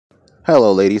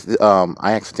Hello, ladies.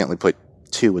 I accidentally put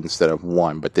two instead of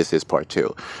one, but this is part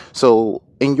two. So,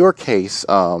 in your case,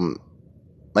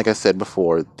 like I said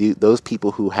before, those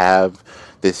people who have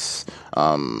this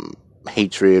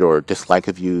hatred or dislike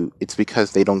of you, it's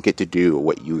because they don't get to do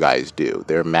what you guys do.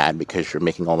 They're mad because you're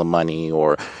making all the money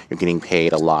or you're getting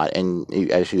paid a lot. And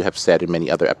as you have said in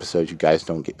many other episodes, you guys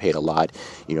don't get paid a lot.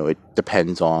 It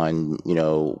depends on,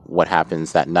 what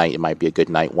happens that night. It might be a good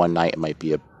night one night. It might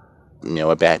be a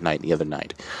bad night the other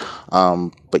night.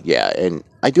 But yeah, and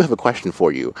I do have a question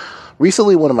for you.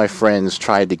 Recently, one of my friends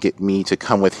tried to get me to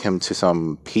come with him to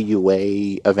some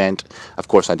PUA event. Of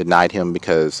course, I denied him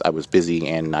because I was busy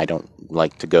and I don't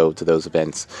like to go to those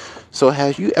events. So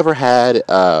have you ever had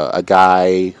a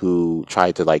guy who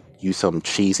tried to use some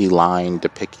cheesy line to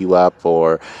pick you up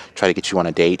or try to get you on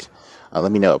a date?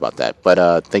 Let me know about that.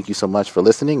 But thank you so much for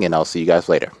listening, and I'll see you guys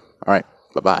later. All right,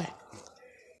 bye-bye.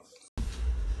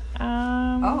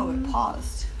 Oh, it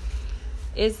paused.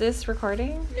 Is this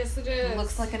recording? Yes, it is.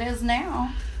 Looks like it is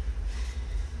now.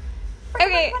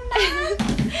 Okay.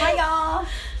 Hi, y'all.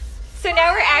 So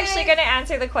now we're actually going to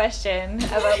answer the question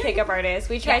about pickup artists.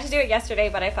 We tried to do it yesterday,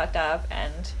 but I fucked up,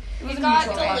 and We got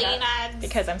deleted.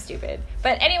 because I'm stupid.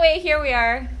 But anyway, here we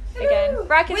are again.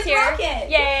 Rocket's With here. Rocket.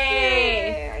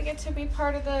 Yay! I get to be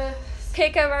part of the...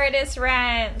 Pickup artist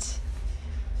rant.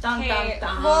 Dun, Okay,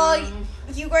 dun, dun. well,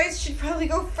 you guys should probably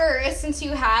go first since you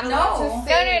had a lot to No.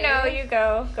 say. No, you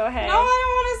go. Go ahead. No, I don't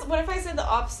want to... What if I said the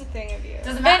opposite thing of you?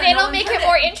 Doesn't Then matter. it'll no one make heard it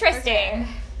more interesting. Okay.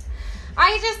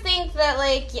 I just think that,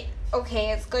 okay,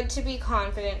 it's good to be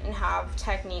confident and have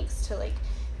techniques to,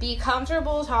 be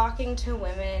comfortable talking to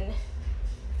women.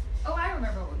 Oh, I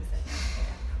remember what we said.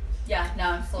 Yeah, no,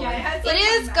 I'm slowly. It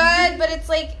is good, but it's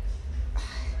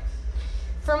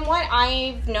from what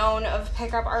I've known of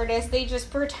pickup artists, they just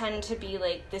pretend to be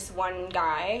this one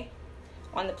guy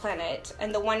on the planet,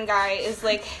 and the one guy is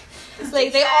they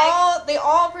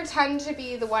all pretend to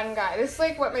be the one guy. This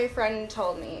is what my friend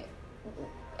told me,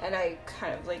 and I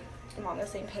kind of am on the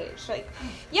same page.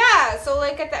 Yeah, so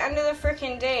at the end of the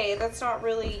freaking day, that's not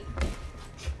really.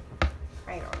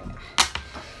 I don't know.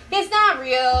 It's not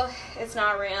real. It's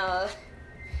not real.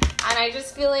 And I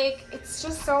just feel it's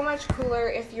just so much cooler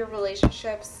if your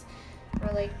relationships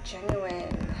are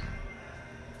genuine.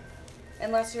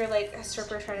 Unless you're a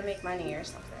stripper trying to make money or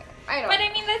something. I don't But know.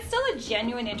 I mean, that's still a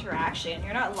genuine interaction.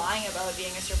 You're not lying about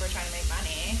being a stripper trying to make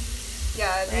money.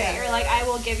 Yeah, Right? You're I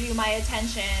will give you my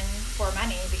attention for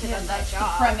money because that's my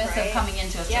job. the premise right? of coming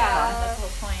into a store. Yeah, that's the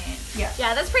whole point. Yeah.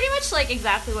 Yeah, that's pretty much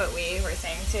exactly what we were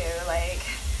saying too.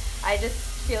 I just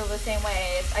feel the same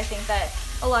way. I think that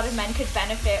a lot of men could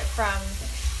benefit from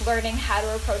learning how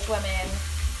to approach women,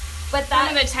 but One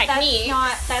of the techniques.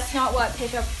 that's not what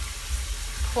pickup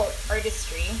quote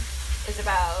artistry is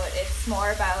about. It's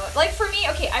more about for me.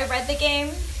 Okay, I read the game,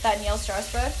 that Neil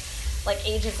Strauss book,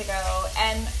 ages ago,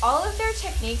 and all of their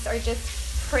techniques are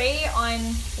just prey on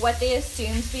what they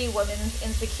assume to be women's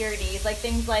insecurities,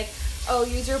 things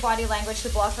use your body language to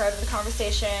block her out of the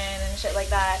conversation and shit like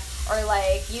that, or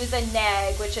use a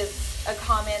neg, which is a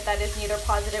comment that is neither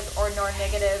positive or nor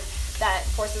negative that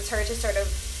forces her to sort of,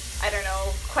 I don't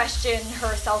know, question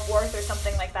her self-worth or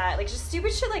something like that. Just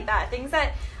stupid shit like that. Things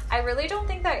that I really don't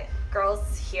think that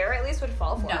girls here at least would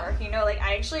fall for. No.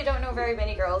 I actually don't know very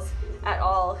many girls at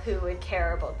all who would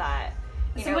care about that.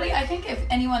 I think if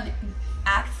anyone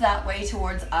acts that way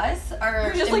towards us, our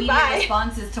We're just immediate bye.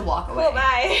 response is to walk away. Cool,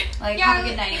 bye. Have a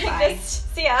good night, bye.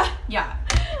 Just, see ya. Yeah.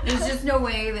 There's just no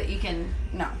way that you can,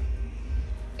 no.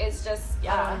 It's just, I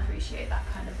yeah. don't appreciate that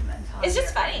kind of mentality. It's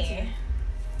just or funny. attitude.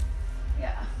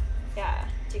 Yeah. Yeah.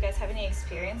 Do you guys have any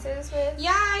experiences with?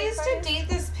 Yeah, I used pickup to date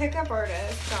this pickup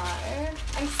artist guy,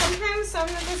 and sometimes some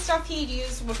of the stuff he'd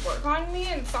use would work on me,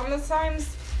 and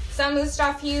sometimes some of the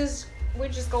stuff he used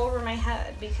would just go over my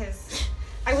head because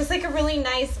I was a really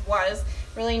nice,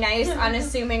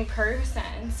 unassuming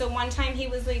person. So one time he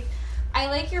was I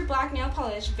like your black nail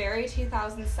polish, very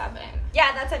 2007.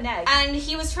 Yeah, that's a neg. And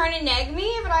he was trying to neg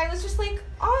me, but I was just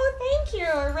oh, thank you,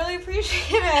 I really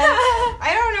appreciate it.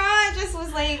 I don't know, it just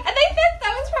was I think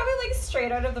that was probably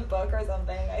straight out of the book or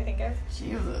something. I think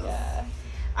Jesus. yeah.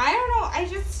 I don't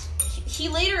know, he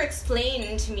later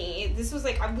explained to me, this was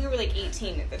we were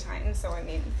 18 at the time, so I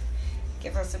mean,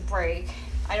 give us a break.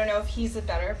 I don't know if he's a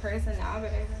better person now,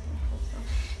 but I hope so.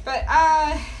 But,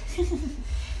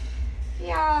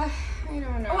 yeah, I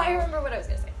don't know. Oh, I remember what I was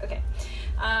gonna say. Okay.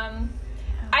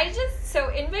 So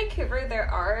in Vancouver there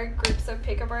are groups of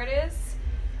pickup artists,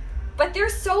 but they're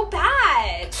so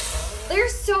bad. They're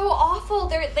so awful.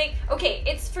 They're like, okay,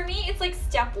 it's for me, it's like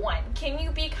step one. Can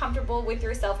you be comfortable with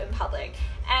yourself in public?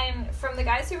 And from the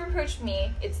guys who've approached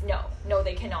me, it's no,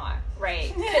 they cannot,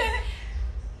 right?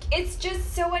 It's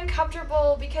just so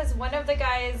uncomfortable because one of the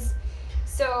guys,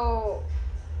 so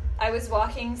I was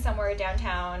walking somewhere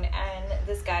downtown and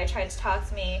this guy tried to talk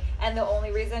to me, and the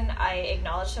only reason I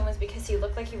acknowledged him was because he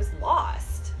looked like he was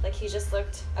lost. Like he just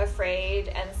looked afraid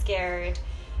and scared,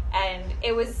 and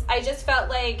I just felt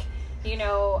like, you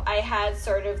know, I had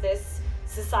sort of this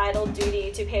societal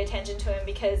duty to pay attention to him,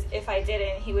 because if I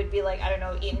didn't, he would be like, I don't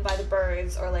know, eaten by the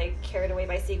birds or like carried away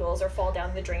by seagulls or fall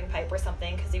down the drain pipe or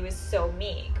something, because he was so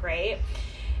meek, right?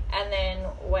 And then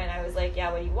when I was like,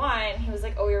 yeah, what do you want? He was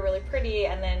like, oh, you're really pretty.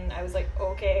 And then I was like,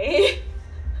 okay,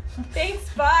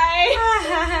 thanks, bye.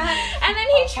 And then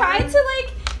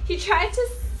he tried to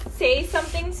say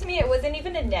something to me. It wasn't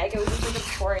even a neg, it was just like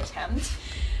a poor attempt.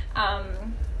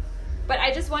 But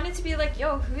I just wanted to be like,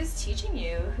 yo, who is teaching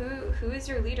you? Who is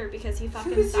your leader? Because he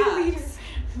fucking sucks.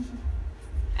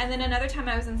 And then another time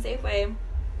I was in Safeway,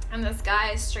 and this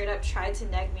guy straight up tried to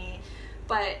neg me,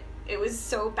 but it was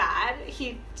so bad.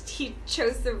 He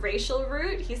chose the racial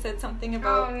route. He said something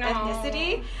about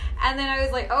ethnicity. And then I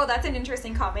was like, oh, that's an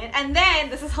interesting comment. And then,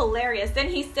 this is hilarious, then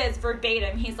he says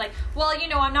verbatim, he's like, well, you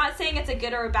know, I'm not saying it's a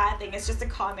good or a bad thing, it's just a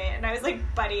comment. And I was like,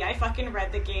 buddy, I fucking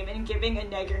read the game, and giving a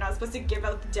neg, you're not supposed to give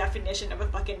out the definition of a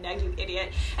fucking neg, you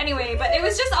idiot. Anyway, but it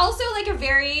was just also like a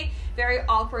very, very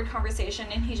awkward conversation,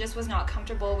 and he just was not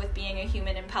comfortable with being a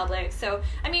human in public. So,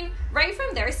 I mean, right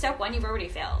from there, step one, you've already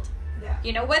failed. Yeah.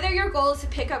 You know, whether your goal is to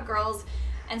pick up girls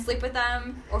and sleep with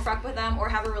them or fuck with them or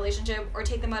have a relationship or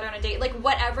take them out on a date, like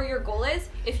whatever your goal is,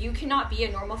 if you cannot be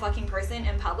a normal fucking person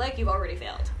in public, you've already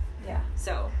failed. Yeah.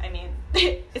 So, I mean,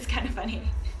 it's kind of funny.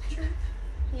 True.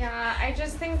 Yeah, I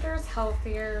just think there's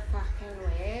healthier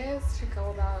fucking ways to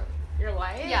go about your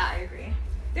life. Yeah, I agree.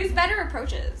 There's better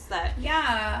approaches that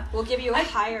will give you a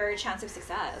higher chance of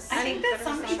success. I think that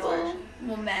some people,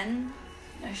 well, men,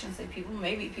 I shouldn't say people,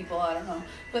 maybe people, I don't know.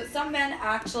 But some men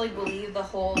actually believe the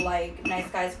whole, like, nice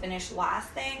guys finish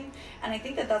last thing. And I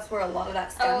think that that's where a lot of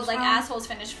that stems from. Assholes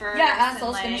finish first. Yeah,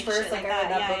 assholes and, finish first. Like, I read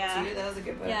that book, too. That was a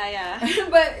good book. Yeah.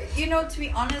 But, you know, to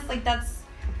be honest, like, that's,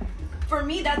 for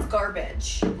me, that's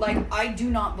garbage. Like, I do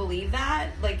not believe that.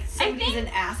 Like, somebody's an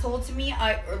asshole to me,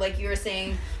 or like you were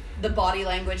saying, the body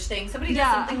language thing. Somebody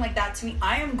does something like that to me,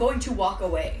 I am going to walk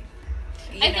away.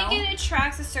 I think it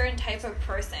attracts a certain type of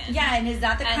person. Yeah, and is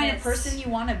that the kind of person you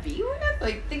want to be with?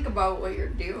 Like, think about what you're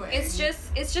doing. It's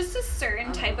just a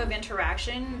certain type of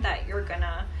interaction that you're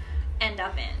gonna end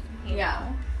up in. You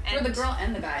know? And for the girl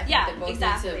and the guy. I think they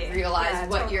both need to realize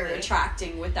what you're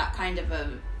attracting with that kind of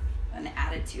an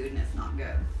attitude, and it's not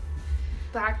good.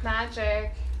 Black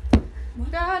magic.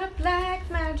 Got a black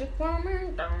magic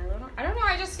woman. I don't know.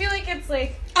 I just feel like it's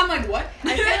like. I'm like, what?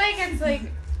 I feel like it's like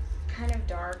kind of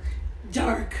dark.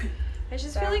 I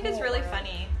just feel like it's really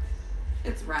funny.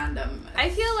 It's random. I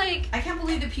feel like I can't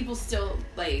believe that people still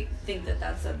like think that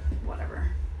that's a whatever.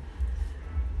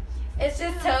 It's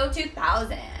just so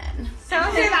 2000. So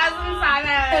 2007.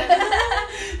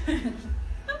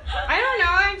 I don't know.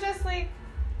 I'm just like,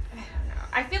 I don't know.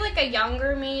 I feel like a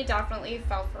younger me definitely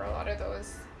fell for a lot of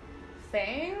those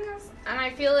things, and I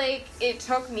feel like it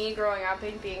took me growing up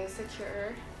and being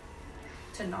secure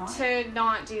to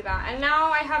not do that. And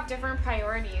now I have different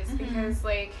priorities because,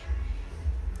 like,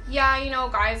 yeah, you know,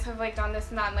 guys have like done this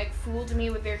and that and like fooled me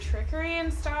with their trickery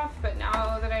and stuff, but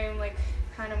now that I'm like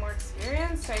kind of more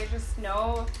experienced, I just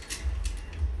know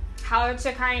how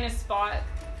to kind of spot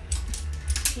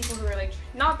people who are like,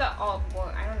 not that all,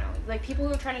 well, I don't know, like people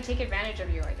who are trying to take advantage of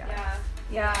you, I guess.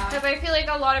 Yeah. Because I feel like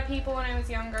a lot of people when I was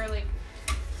younger, like,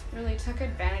 really took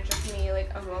advantage of me,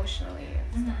 like, emotionally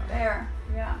and stuff. There.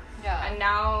 Yeah. And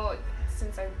now,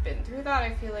 since I've been through that,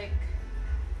 I feel like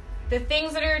the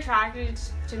things that are attracted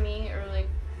to me are, like,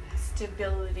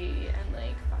 stability and,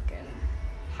 like, fucking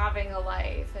having a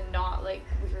life and not, like,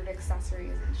 weird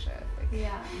accessories and shit. Like,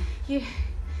 you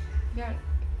don't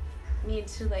need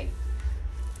to, like,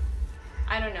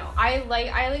 I don't know. I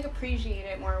appreciate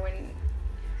it more when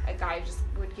a guy just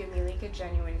would give me, like, a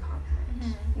genuine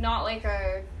compliment. Not, like,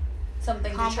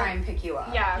 something to try and pick you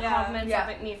up. Compliments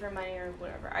of me for money or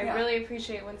whatever. I really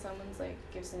appreciate when someone's, like,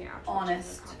 gives me actual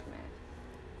honest compliment.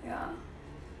 Yeah.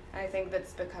 I think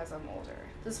that's because I'm older.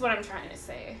 This is what I'm trying to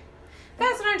say.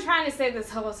 That's what I'm trying to say this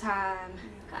whole time.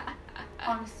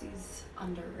 Honesty's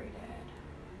underrated.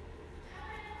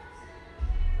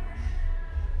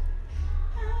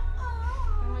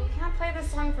 You can't play this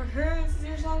song for her. This is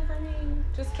your song for me.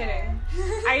 Just kidding.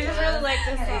 I just really like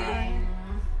this song.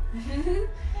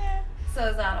 So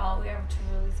is that all we have to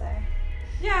really say?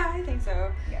 Yeah, I think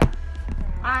so. Yeah.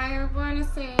 I want to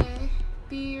say,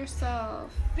 be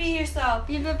yourself. Be yourself.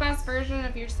 Be the best version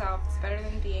of yourself. It's better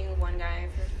than being one guy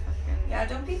for fucking... Yeah,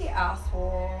 don't be the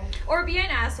asshole. Or be an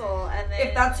asshole, and then...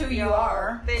 If that's who you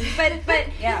are. Then, but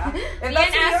yeah. Be an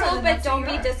asshole, but don't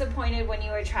be disappointed when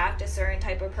you attract a certain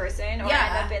type of person or end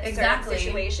up in certain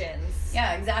situations.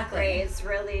 Yeah, exactly. Right? It's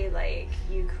really like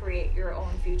you create your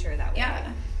own future that way.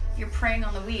 Yeah. You're preying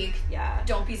on the weak. Yeah.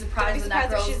 Don't be surprised when that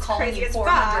girl's calling you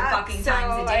 400 fucking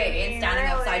times a day and standing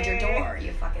outside your door,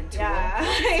 you fucking tool. Yeah.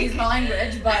 Excuse my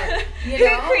language, but you who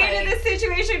know, created this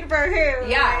situation for who?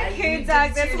 Yeah. Who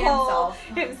dug this hole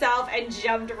himself and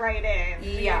jumped right in.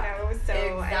 Yeah. You know, so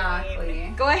exactly. I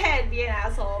mean, go ahead, be an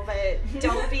asshole, but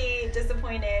don't be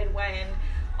disappointed when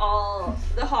all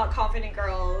the hot, confident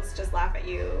girls just laugh at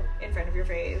you in front of your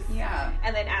face. Yeah.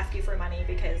 And then ask you for money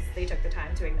because they took the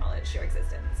time to acknowledge your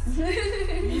existence.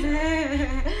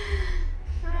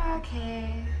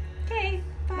 Okay. Okay.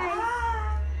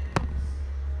 Bye.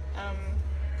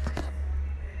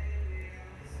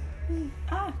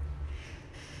 Bye.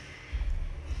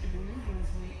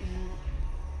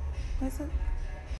 What's up?